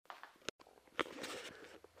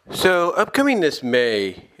So, upcoming this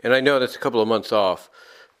May, and I know that's a couple of months off,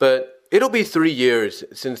 but it'll be 3 years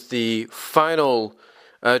since the final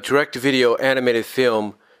direct-to-video animated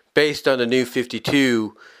film based on the New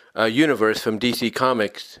 52 universe from DC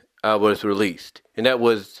Comics was released. And that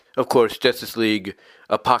was, of course, Justice League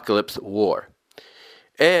Apocalypse War.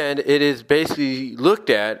 And it is basically looked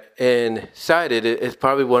at and cited as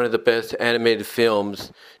probably one of the best animated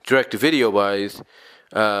films, direct-to-video wise,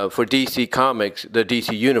 for DC Comics, the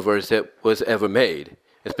DC Universe that was ever made,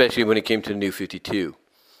 especially when it came to the New 52.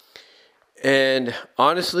 And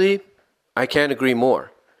honestly, I can't agree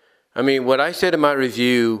more. I mean, what I said in my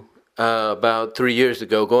review about 3 years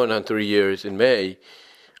ago, going on 3 years in May,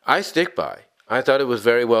 I stick by. I thought it was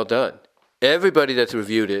very well done. Everybody that's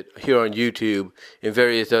reviewed it here on YouTube and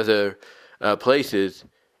various other places,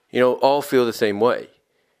 all feel the same way.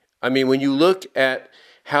 I mean, when you look at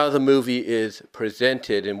how the movie is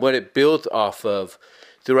presented and what it builds off of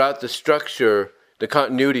throughout the structure, the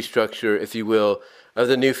continuity structure, if you will, of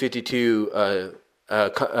the New 52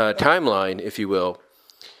 timeline, if you will,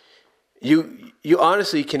 you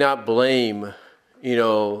honestly cannot blame,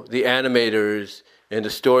 the animators and the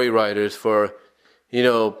story writers for,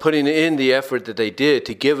 putting in the effort that they did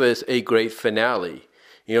to give us a great finale.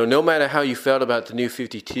 No matter how you felt about the New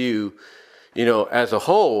 52, as a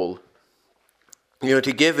whole,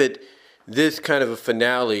 to give it this kind of a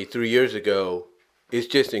finale 3 years ago is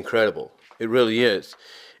just incredible. It really is.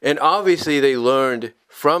 And obviously they learned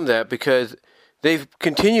from that because they've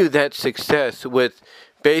continued that success with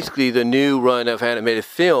basically the new run of animated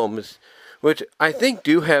films, which I think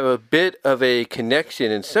do have a bit of a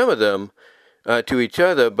connection in some of them to each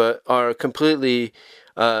other, but are completely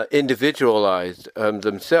individualized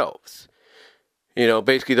themselves.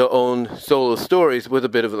 Basically their own solo stories with a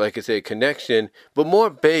bit of, like I say, connection, but more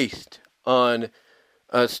based on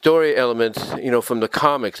story elements, from the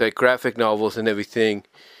comics, like graphic novels and everything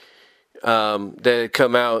that had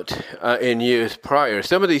come out in years prior.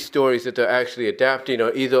 Some of these stories that they're actually adapting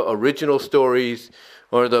are either original stories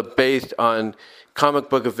or they're based on comic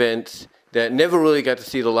book events that never really got to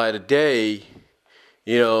see the light of day,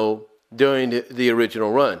 during the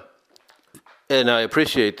original run. And I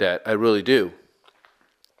appreciate that. I really do.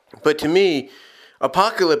 But to me,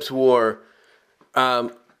 Apocalypse War,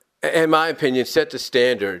 in my opinion, set the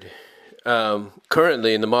standard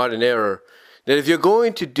currently in the modern era that if you're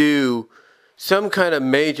going to do some kind of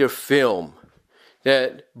major film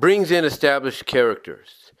that brings in established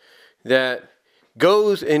characters, that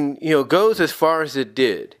goes as far as it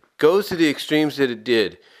did, goes to the extremes that it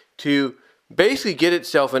did, to basically get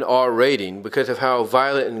itself an R rating because of how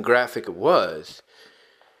violent and graphic it was,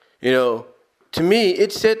 to me,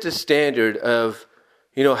 it set the standard of,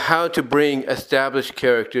 how to bring established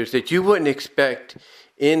characters that you wouldn't expect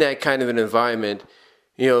in that kind of an environment,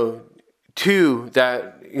 to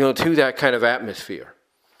that kind of atmosphere.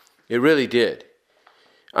 It really did.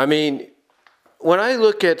 I mean, when I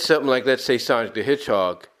look at something like, let's say, Sonic the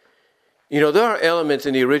Hedgehog, there are elements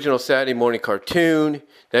in the original Saturday morning cartoon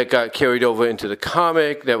that got carried over into the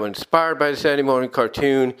comic, that were inspired by the Saturday morning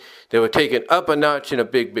cartoon, that were taken up a notch in a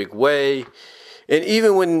big, big way. And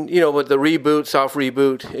even when, with the reboot, soft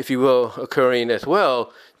reboot, if you will, occurring as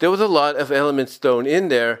well, there was a lot of elements thrown in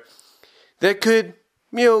there that could,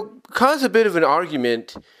 cause a bit of an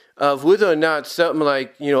argument of whether or not something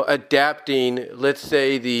like, adapting, let's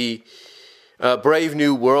say, the Brave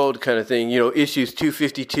New World kind of thing, issues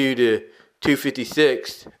 252 to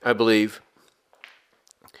 256, I believe,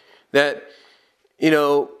 that,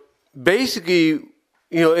 basically,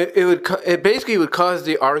 it basically would cause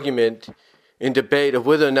the argument in debate of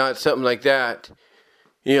whether or not something like that,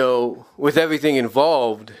 with everything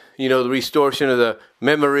involved, the restoration of the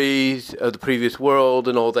memories of the previous world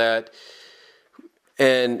and all that,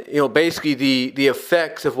 and, basically the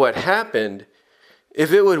effects of what happened,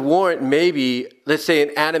 if it would warrant maybe, let's say, an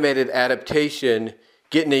animated adaptation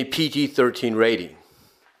getting a PG-13 rating.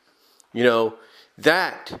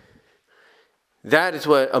 That is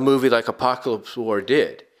what a movie like Apocalypse War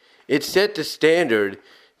did. It set the standard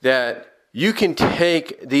that you can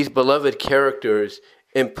take these beloved characters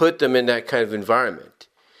and put them in that kind of environment.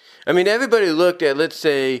 I mean, everybody looked at, let's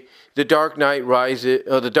say, the Dark Knight Rises,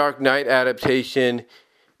 or the Dark Knight adaptation,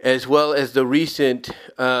 as well as the recent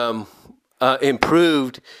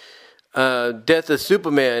improved Death of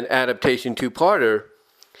Superman adaptation two-parter.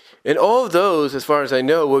 And all of those, as far as I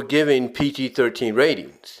know, were given PG-13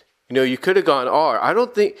 ratings. You could have gone R. I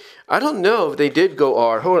don't know if they did go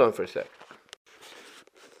R. Hold on for a sec.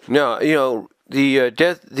 No,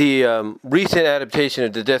 the recent adaptation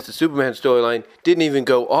of the Death of Superman storyline didn't even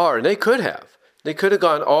go R, and they could have. They could have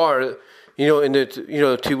gone R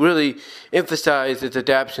to really emphasize its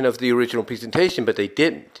adaptation of the original presentation, but they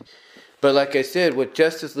didn't. But like I said, what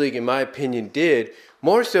Justice League, in my opinion, did,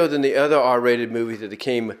 more so than the other R-rated movies that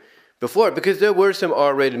came before it, because there were some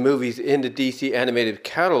R-rated movies in the DC animated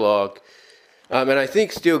catalog, and I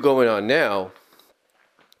think still going on now,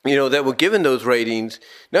 that were given those ratings,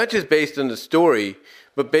 not just based on the story,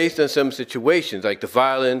 but based on some situations, like the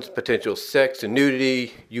violence, potential sex and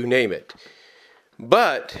nudity, you name it.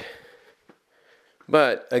 But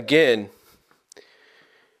again,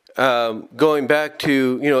 going back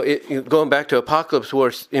to Apocalypse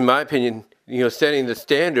War, in my opinion, setting the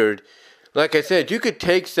standard. Like I said, you could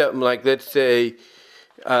take something like, let's say,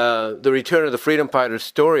 the Return of the Freedom Fighters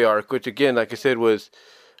story arc, which again, like I said, was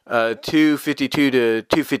 252 to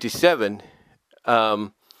 257.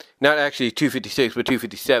 Not actually 256, but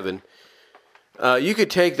 257. You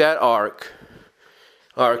could take that arc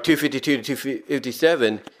 252 to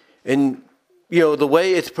 257, and the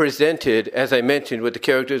way it's presented, as I mentioned, with the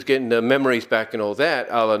characters getting the memories back and all that,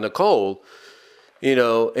 a la Nicole,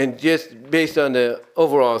 and just based on the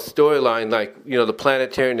overall storyline, like, the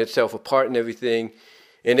planet tearing itself apart and everything,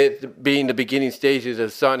 and it being the beginning stages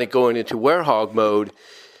of Sonic going into Werehog mode,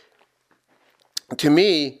 to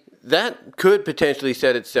me, that could potentially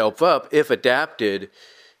set itself up, if adapted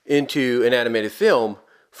into an animated film,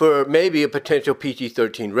 for maybe a potential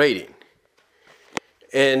PG-13 rating.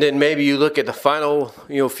 And then maybe you look at the final,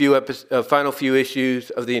 final few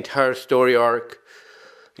issues of the entire story arc,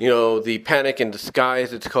 the Panic in the Sky,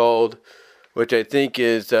 as it's called, which I think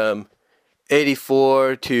is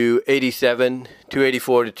 84 to 87,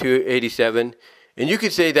 284 to 287. And you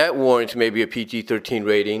could say that warrants maybe a PG-13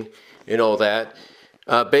 rating and all that,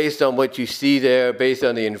 based on what you see there, based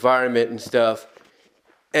on the environment and stuff.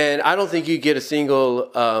 And I don't think you get a single,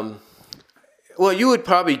 you would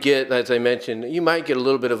probably get, as I mentioned, you might get a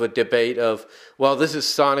little bit of a debate of, well, this is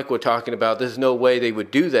Sonic we're talking about. There's no way they would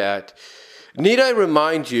do that. Need I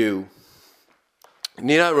remind you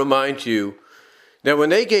that when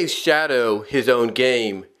they gave Shadow his own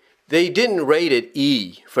game, they didn't rate it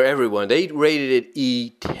E for everyone. They rated it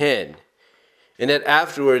E10. And then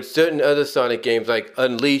afterwards, certain other Sonic games like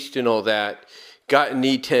Unleashed and all that got an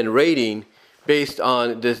E10 rating based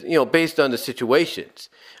on the situations.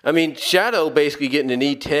 I mean, Shadow basically getting an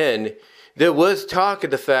E10. There was talk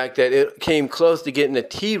of the fact that it came close to getting a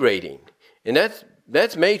T rating, and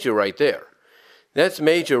that's major right there. That's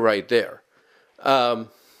major right there. But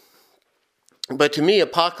to me,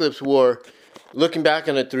 Apocalypse War, looking back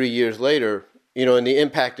on it 3 years later, and the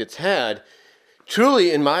impact it's had,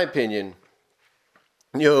 truly, in my opinion,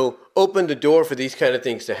 opened the door for these kind of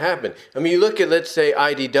things to happen. I mean, you look at, let's say,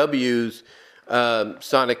 IDW's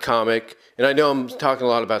Sonic comic, and I know I'm talking a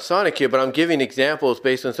lot about Sonic here, but I'm giving examples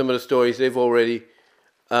based on some of the stories they've already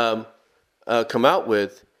come out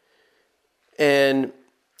with. And,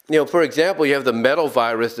 for example, you have the Metal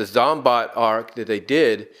Virus, the Zombot arc that they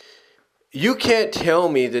did. You can't tell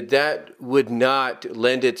me that would not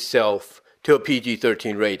lend itself to a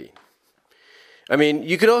PG-13 rating. I mean,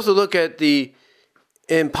 you could also look at the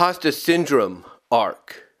Imposter Syndrome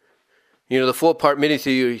arc. The 4-part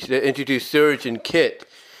miniseries that introduced Surge and Kit,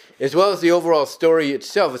 as well as the overall story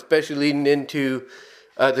itself, especially leading into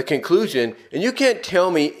the conclusion. And you can't tell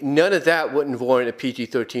me none of that wouldn't warrant a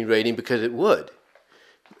PG-13 rating, because it would.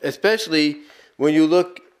 Especially when you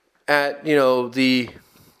look at,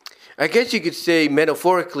 I guess you could say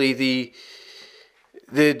metaphorically, the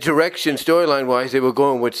direction storyline-wise they were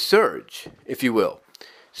going with Surge, if you will.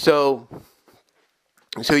 So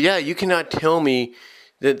yeah, you cannot tell me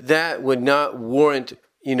that would not warrant,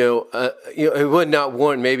 it would not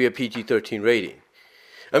warrant maybe a PG-13 rating.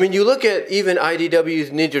 I mean, you look at even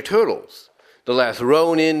IDW's Ninja Turtles, the Last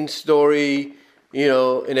Ronin story,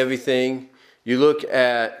 and everything. You look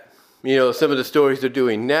at, some of the stories they're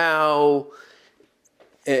doing now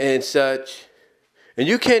and such. And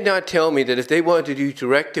you cannot tell me that if they wanted to do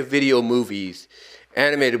direct-to-video movies,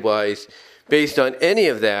 animated-wise, based on any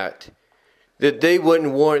of that they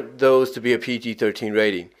wouldn't warrant those to be a PG-13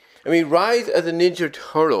 rating. I mean, Rise of the Ninja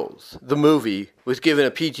Turtles, the movie, was given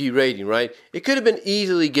a PG rating, right? It could have been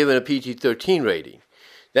easily given a PG-13 rating.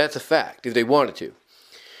 That's a fact, if they wanted to.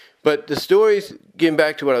 But the stories, getting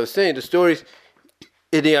back to what I was saying, the stories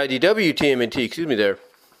in the IDW TMNT,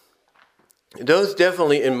 those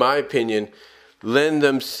definitely, in my opinion, lend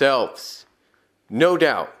themselves, no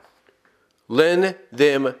doubt, lend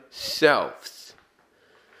themselves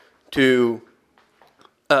to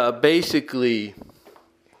basically,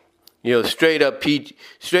 straight up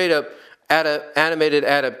animated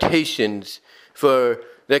adaptations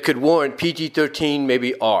that could warrant PG-13,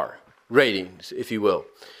 maybe R ratings, if you will.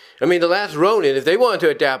 I mean, The Last Ronin, if they wanted to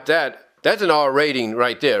adapt that, that's an R rating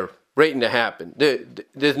right there, waiting to happen.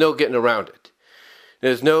 There's no getting around it.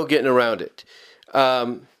 There's no getting around it.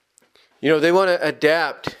 They want to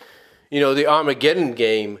adapt, the Armageddon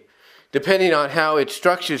game, depending on how it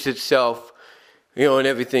structures itself, and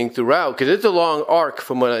everything throughout, because it's a long arc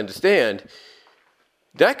from what I understand.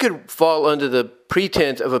 That could fall under the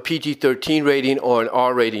pretense of a PG-13 rating or an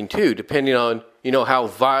R rating too, depending on, how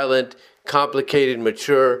violent, complicated,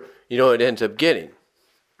 mature, it ends up getting.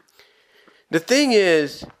 The thing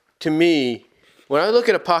is, to me, when I look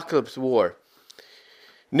at Apocalypse War,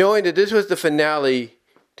 knowing that this was the finale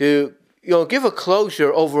to, give a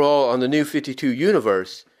closure overall on the New 52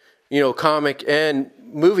 universe, comic and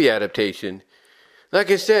movie adaptation, like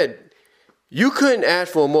I said, you couldn't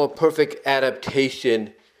ask for a more perfect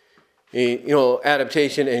adaptation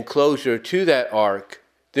and closure to that arc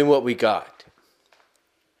than what we got.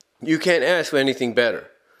 You can't ask for anything better.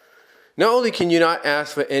 Not only can you not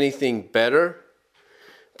ask for anything better,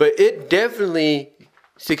 but it definitely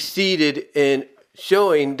succeeded in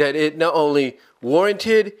showing that it not only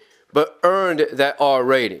warranted, but earned that R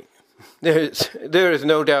rating. There is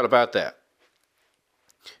no doubt about that.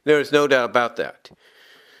 There is no doubt about that.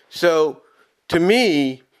 So, to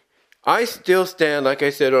me, I still stand, like I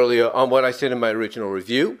said earlier, on what I said in my original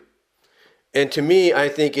review. And to me, I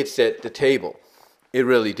think it set the table. It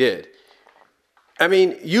really did. I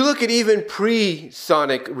mean, you look at even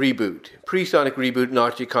pre-Sonic reboot in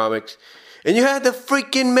Archie Comics, and you have the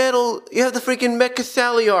freaking Mecha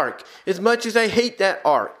Sally arc. As much as I hate that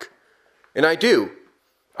arc, and I do,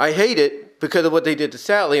 I hate it because of what they did to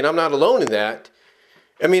Sally, and I'm not alone in that.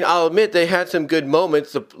 I mean, I'll admit they had some good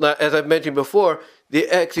moments. As I've mentioned before, the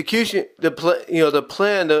execution, the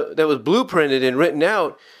plan that was blueprinted and written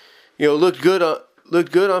out, looked good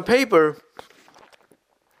on paper.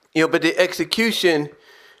 But the execution,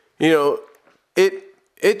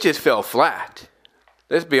 it just fell flat.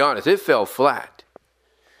 Let's be honest, it fell flat.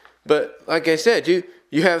 But like I said,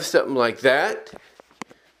 you have something like that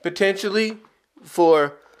potentially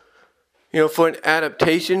for an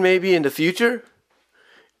adaptation maybe in the future.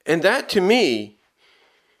 And that, to me,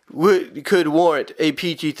 could warrant a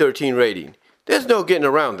PG-13 rating. There's no getting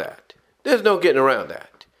around that.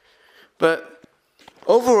 But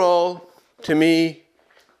overall, to me,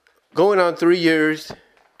 going on 3 years,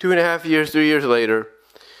 2.5 years, 3 years later,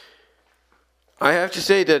 I have to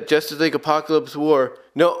say that Justice League Apocalypse War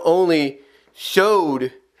not only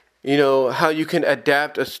showed, how you can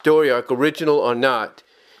adapt a story arc, original or not,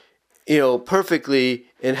 perfectly,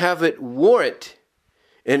 and have it warrant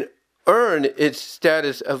and earn its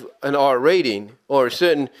status of an R rating or a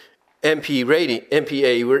certain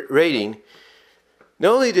MPA rating.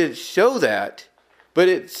 Not only did it show that, but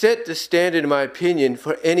it set the standard, in my opinion,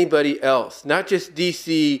 for anybody else. Not just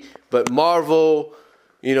DC, but Marvel,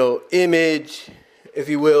 Image, if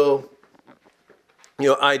you will,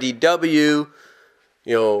 IDW,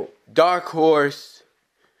 Dark Horse,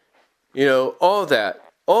 all that.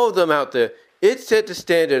 All of them out there. It set the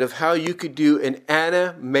standard of how you could do an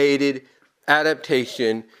animated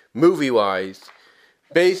adaptation, movie-wise,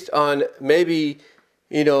 based on maybe,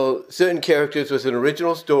 certain characters with an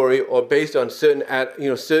original story, or based on certain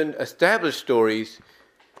established stories,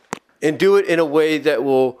 and do it in a way that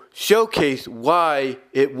will showcase why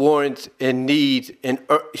it warrants and needs and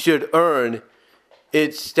should earn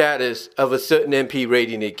its status of a certain MP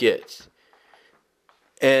rating it gets.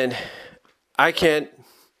 And I can't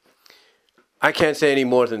say any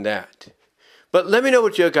more than that. But let me know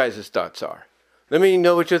what your guys' thoughts are. Let me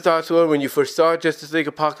know what your thoughts were when you first saw Justice League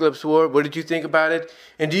Apocalypse War. What did you think about it?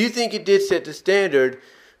 And do you think it did set the standard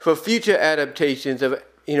for future adaptations of,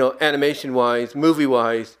 animation-wise,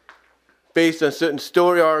 movie-wise, based on certain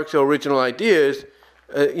story arcs or original ideas,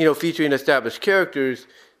 featuring established characters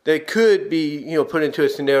that could be, put into a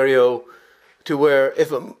scenario to where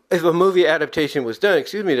if a movie adaptation was done,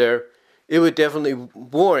 it would definitely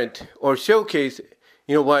warrant or showcase,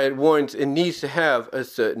 why it warrants and needs to have a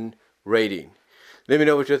certain rating. Let me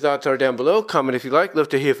know what your thoughts are down below. Comment if you like. Love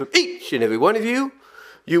to hear from each and every one of you.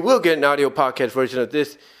 You will get an audio podcast version of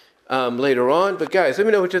this later on. But guys, let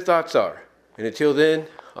me know what your thoughts are. And until then,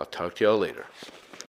 I'll talk to y'all later.